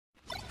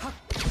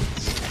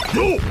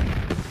Choose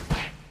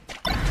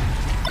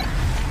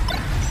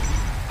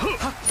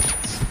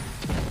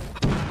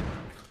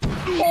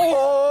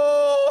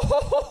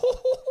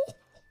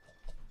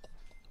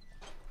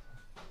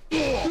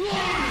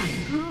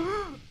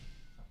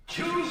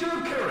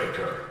your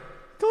character.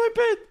 Clip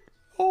it!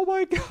 Oh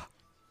my god.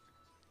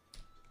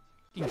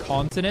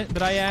 Incontinent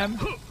that I am.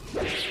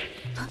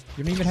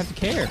 You don't even have to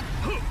care.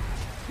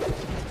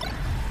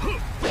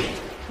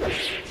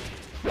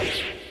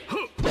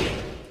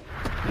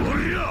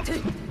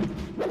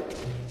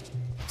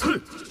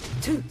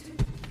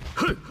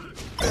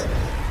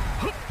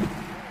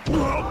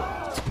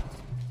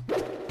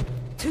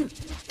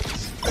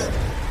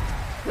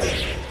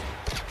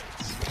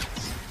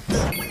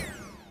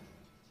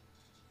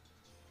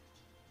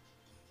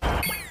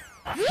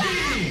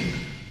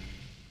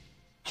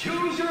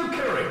 Choose your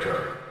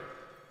character.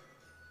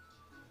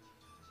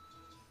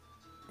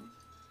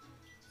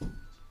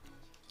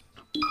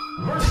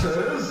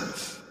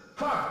 Versus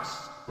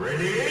Fox.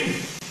 Ready?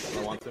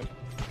 I want to.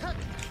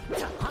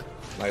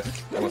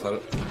 Nice. Almost had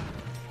it.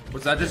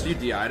 Was that just you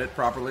DI'd it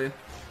properly?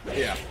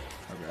 Yeah.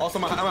 Okay. Also,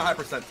 I'm a high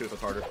percent too, so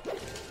it's harder.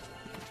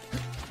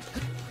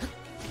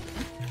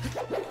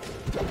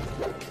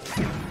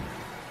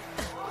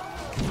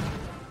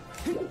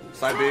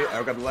 Side B,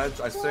 I got the ledge,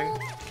 I sing.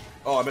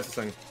 Oh, I missed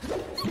the sing.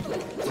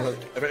 So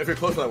if you're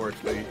close to that works,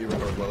 you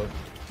recover well.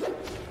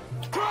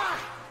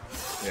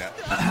 Yeah.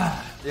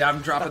 Yeah,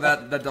 I'm dropping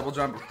that double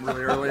jump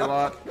really early a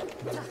lot.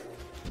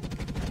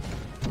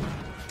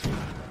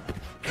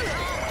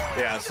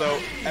 Yeah, so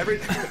every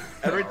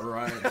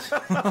Right.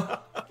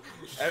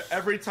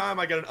 every time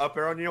I get an up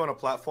air on you on a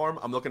platform,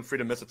 I'm looking for you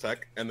to miss a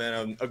tech, and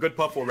then a good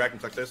puff will react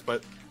and tech this,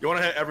 but you want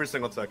to hit every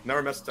single tech.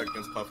 Never miss a tech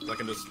against puff, because I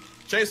can just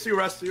chase you,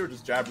 rest you, or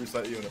just jab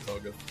reset you, and it's all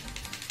good.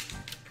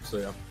 So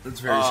yeah. It's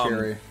very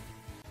scary.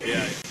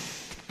 Yeah.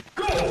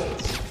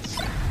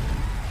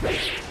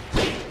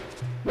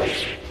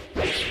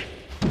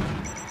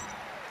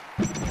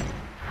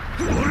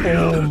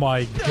 Oh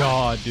my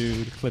god,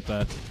 dude. Clip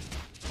that.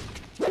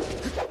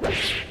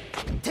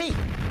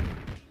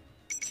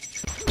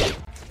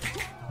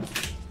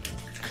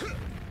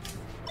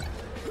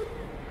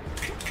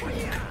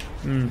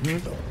 Mm-hmm.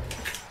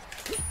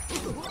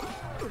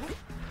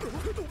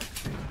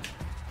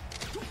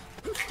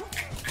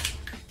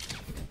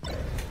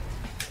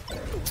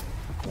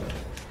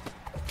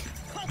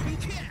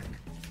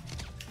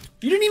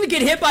 You didn't even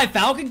get hit by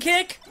Falcon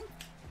Kick?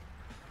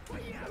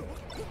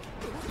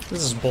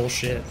 This is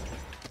bullshit.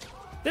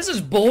 This is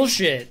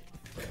bullshit.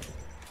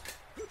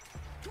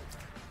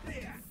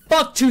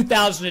 Fuck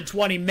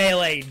 2020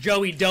 Melee,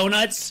 Joey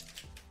Donuts.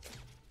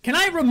 Can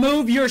I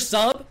remove your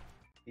sub?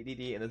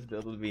 DDD in this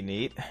build would be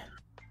neat.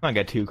 Not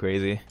get too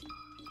crazy.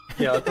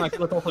 Yeah,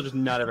 let's also just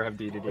not ever have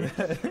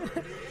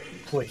DDD.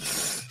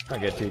 Please.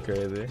 Not get too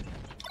crazy.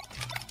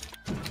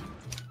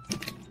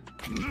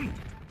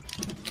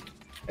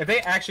 If they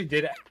actually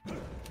did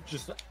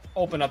just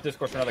open up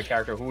Discord for another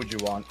character, who would you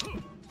want?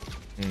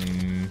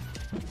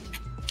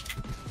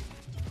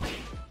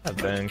 I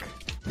think.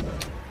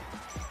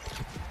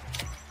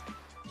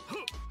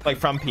 Like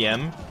from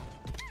PM?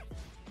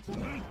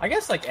 I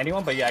guess like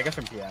anyone, but yeah, I guess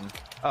from PM.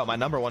 Oh, my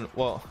number one.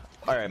 Well,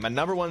 all right. My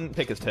number one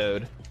pick is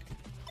Toad.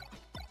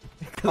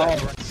 Oh,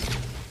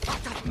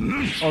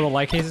 the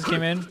light cases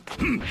came in.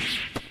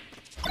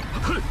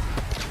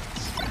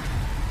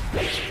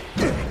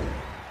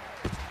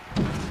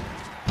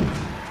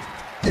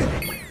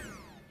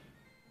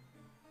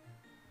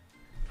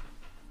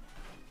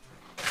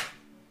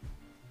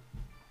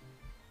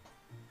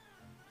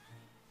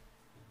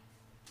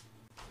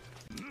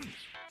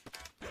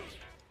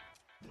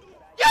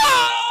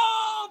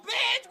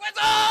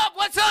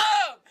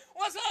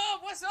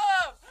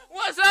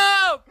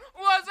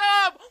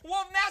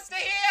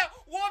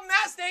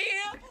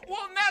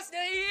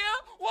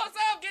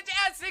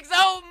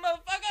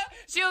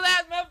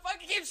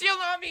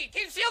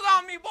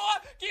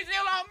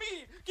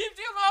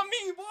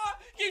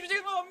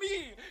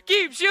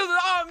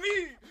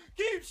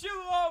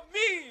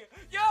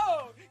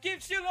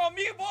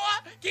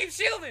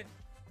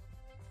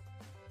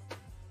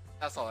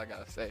 That's all I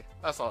gotta say.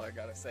 That's all I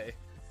gotta say.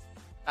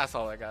 That's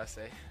all I gotta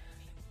say.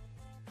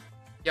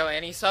 Yo,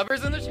 any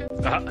subbers in the chat?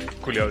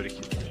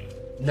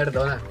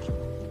 Nerdona.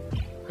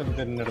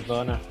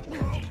 Nerdona.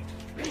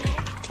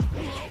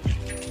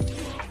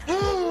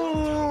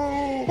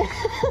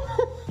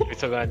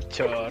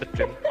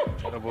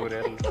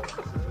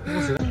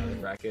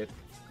 Bracket,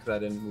 because I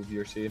didn't move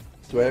your seed.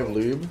 Do I have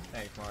lube?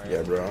 Thanks, Mario.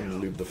 Yeah, bro, I'm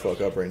gonna lube the fuck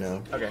up right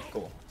now. Okay,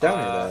 cool. Down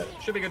near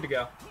that. Should be good to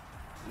go.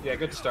 Yeah,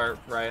 good to start.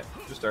 Right,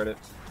 just start it.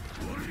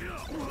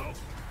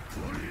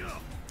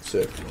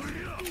 Sick.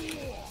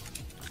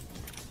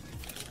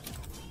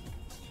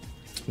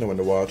 No one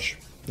to watch.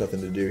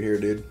 Nothing to do here,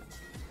 dude.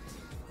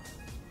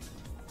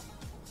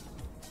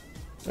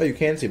 Oh, you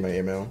can see my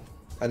email.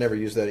 I never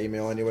use that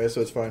email anyway,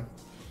 so it's fine.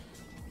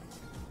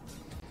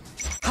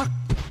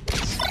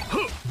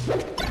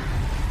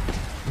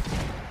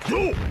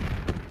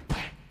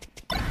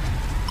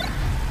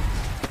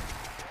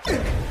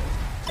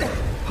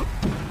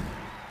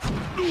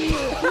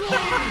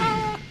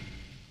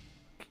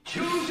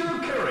 Choose your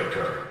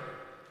character.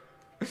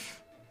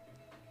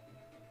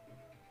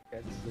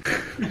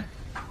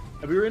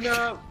 We were in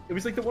it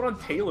was like the one on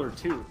Taylor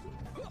too.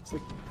 It's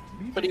like,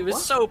 But he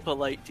was so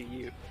polite to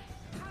you.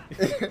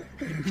 he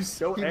was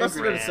so He angry. must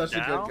have been such a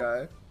good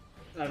guy.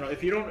 I don't know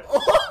if you don't.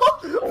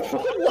 What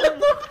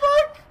the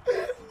fuck?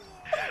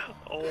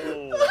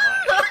 Oh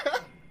my.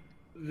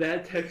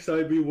 That text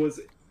IB was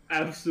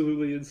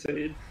absolutely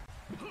insane.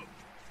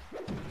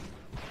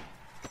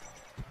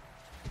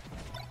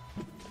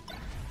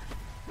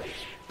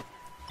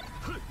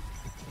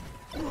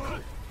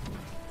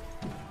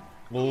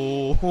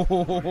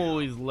 Oh,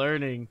 he's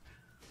learning.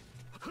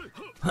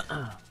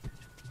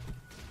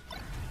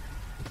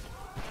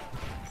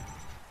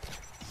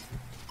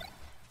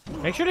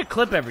 Make sure to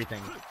clip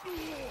everything.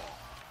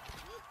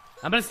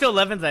 I'm gonna steal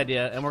Leffen's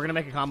idea, and we're gonna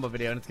make a combo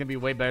video, and it's gonna be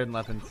way better than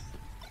Leffen's.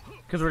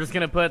 Because we're just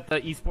gonna put the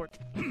esports.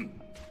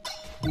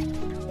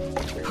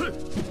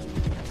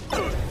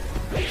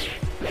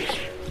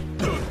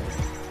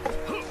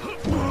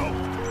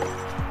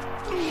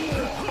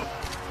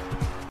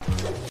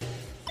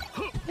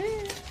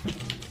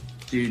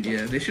 Dude,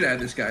 yeah, they should add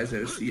this guy's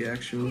OC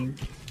actually.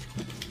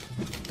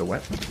 The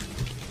what?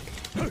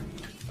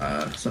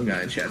 Some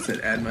guy in chat said,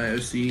 add my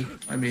OC.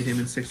 I made him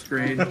in 6th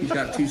grade. He's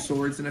got 2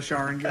 swords and a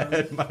Sharingan.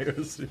 Add my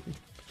OC.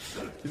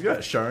 He's got a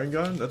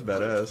Sharingan? That's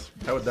badass.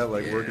 How would that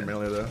work in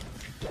Melee though?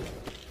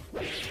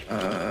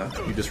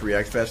 You just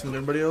react faster than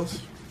everybody else?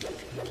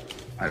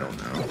 I don't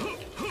know.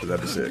 So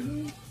that'd be sick.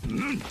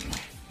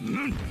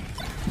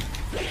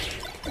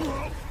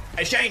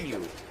 I shine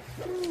you!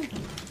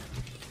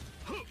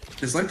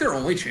 It's like their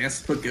only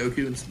chance to put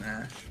Goku in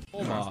Smash.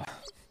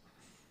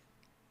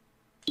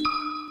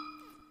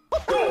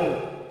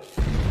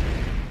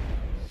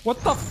 What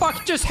the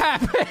fuck just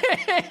happened?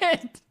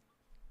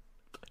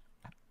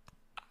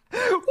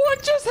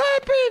 What just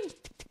happened?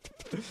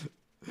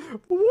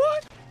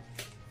 What?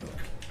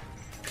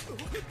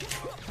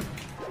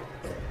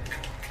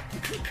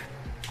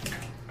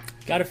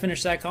 Gotta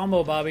finish that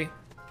combo, Bobby.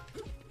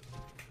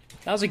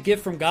 That was a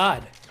gift from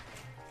God.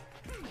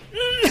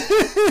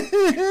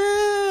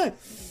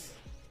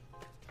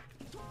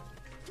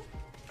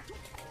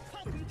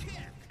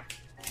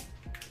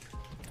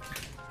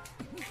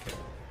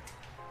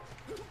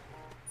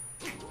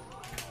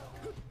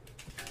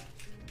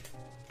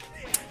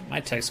 My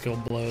tech skill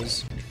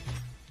blows.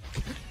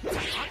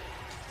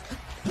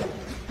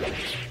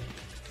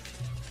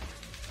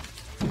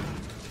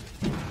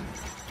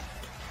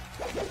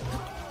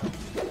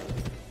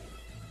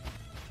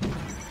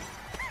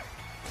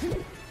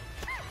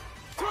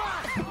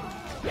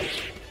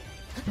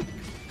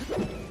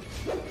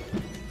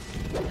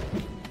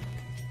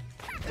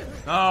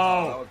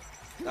 No!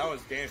 That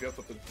was game. You have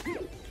to put the...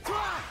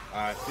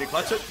 Alright, can you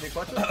clutch it? Can you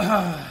clutch it?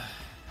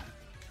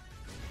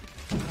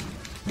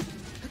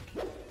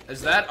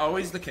 Is that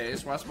always the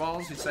case, West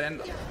Balls? He's saying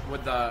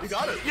with the... You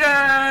got it!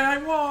 Yeah, I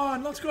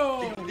won! Let's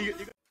go!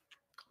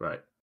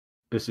 Right.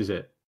 This is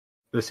it.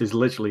 This is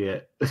literally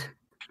it.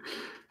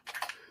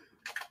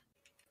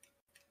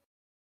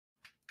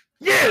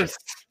 Yes!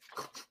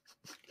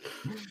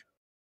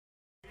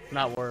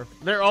 Not worth.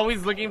 They're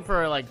always looking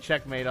for like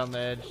checkmate on the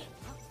edge.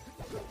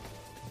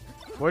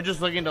 We're just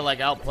looking to like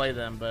outplay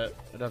them, but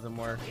it doesn't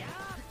work.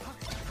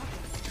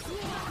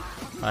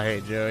 I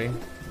hate Joey.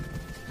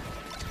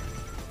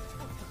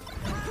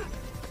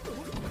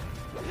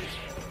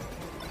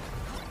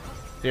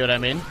 See what I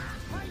mean?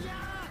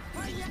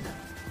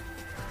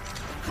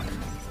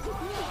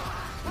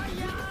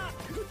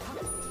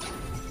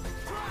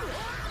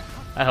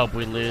 I hope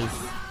we lose.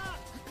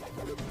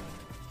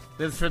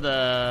 This is for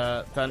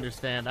the to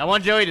understand. I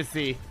want Joey to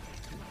see.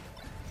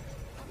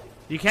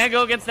 You can't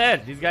go against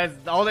Edge. These guys,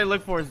 all they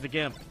look for is the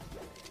gimp.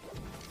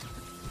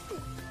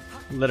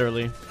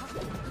 Literally.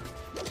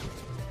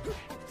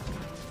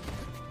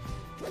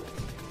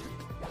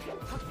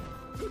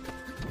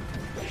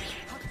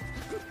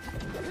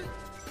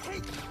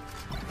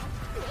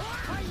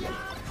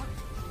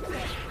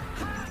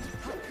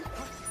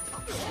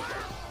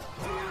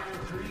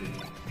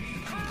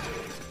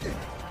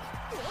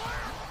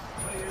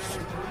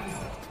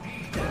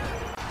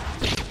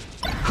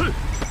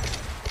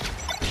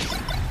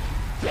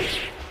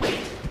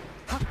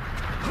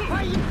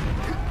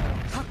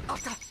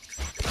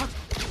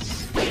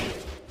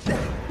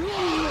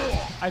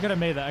 I could have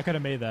made that. I could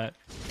have made that.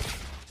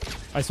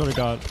 I swear to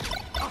God.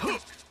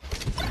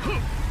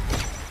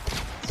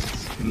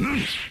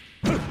 You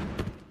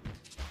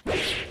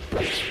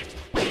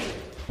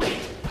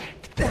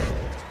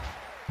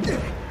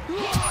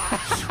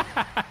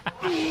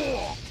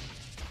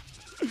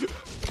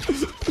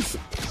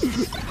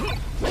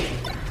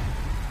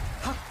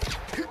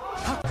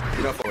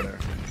know forward there.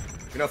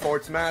 You know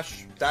forward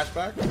smash, dash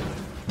back.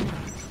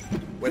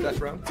 Wait, dash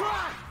around.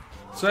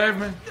 Save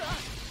me.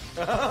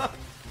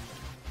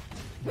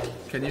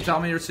 Can you tell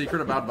me your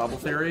secret about bubble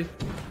theory?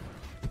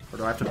 Or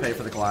do I have to pay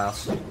for the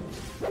glass?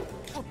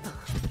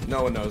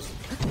 No one knows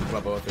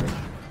about bubble theory.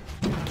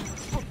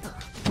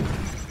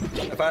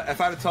 If I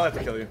had to tell, I have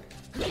to kill you.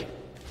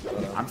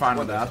 I'm fine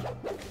with that.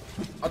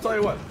 I'll tell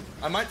you what.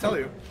 I might tell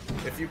you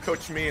if you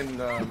coach me in.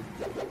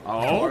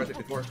 Oh.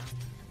 64.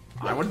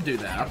 I wouldn't do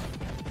that.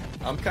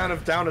 I'm kind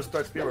of down to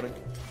start speedrunning.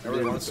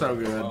 Dude, it's so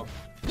good.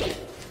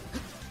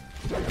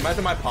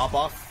 Imagine my pop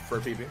off for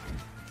PB.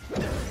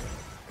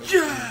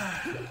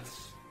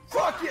 Yes!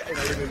 Fuck yeah!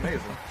 That would be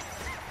amazing.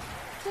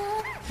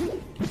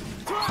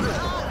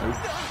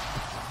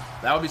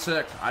 That would be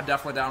sick. I'm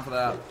definitely down for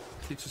that.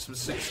 Teach us some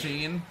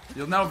 16.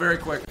 You'll know very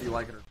quick if you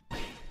like it or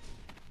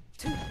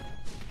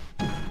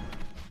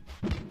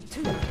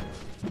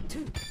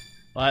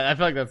Well, I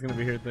feel like that's gonna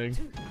be her thing.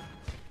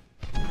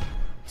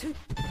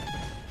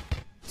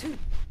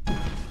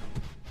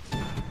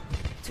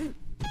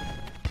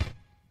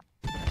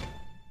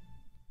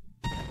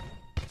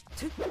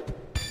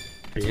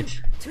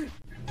 Bitch.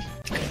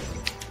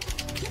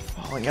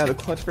 Falling out of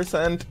clutch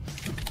percent.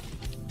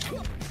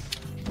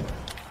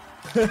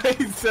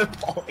 He said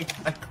falling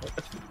out of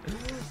clutch.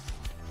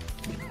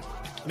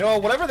 You know,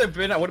 whatever they've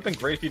been, it would have been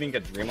great if you didn't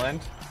get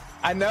Dreamland.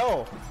 I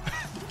know.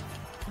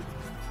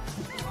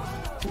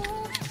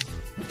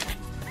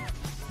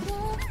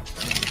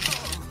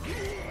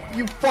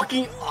 You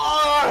fucking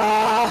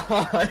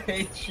I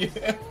hate you.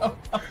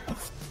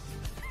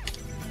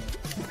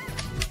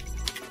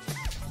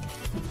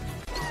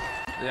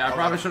 Yeah, I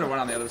probably should have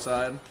went on the other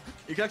side.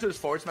 You can actually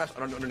just forward smash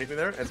underneath me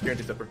there, and it's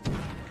guaranteed zipper.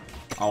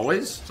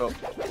 Always? So,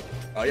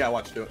 yeah,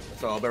 watch, do it.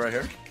 So I'll be right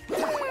here.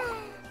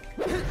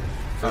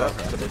 So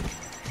that's zipper.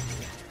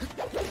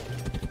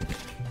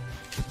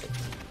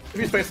 If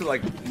you space it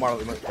like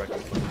moderately much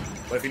correctly.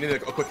 But if you need a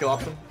quick kill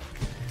option,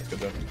 it's good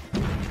though.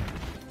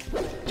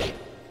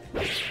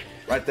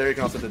 Right there, you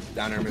can also do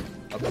down air,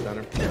 up and down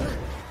air.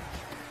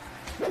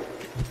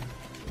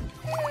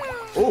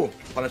 Ooh,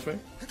 punish me.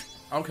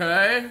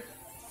 Okay.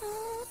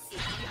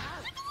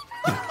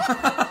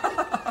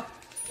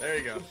 There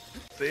you go.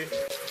 See?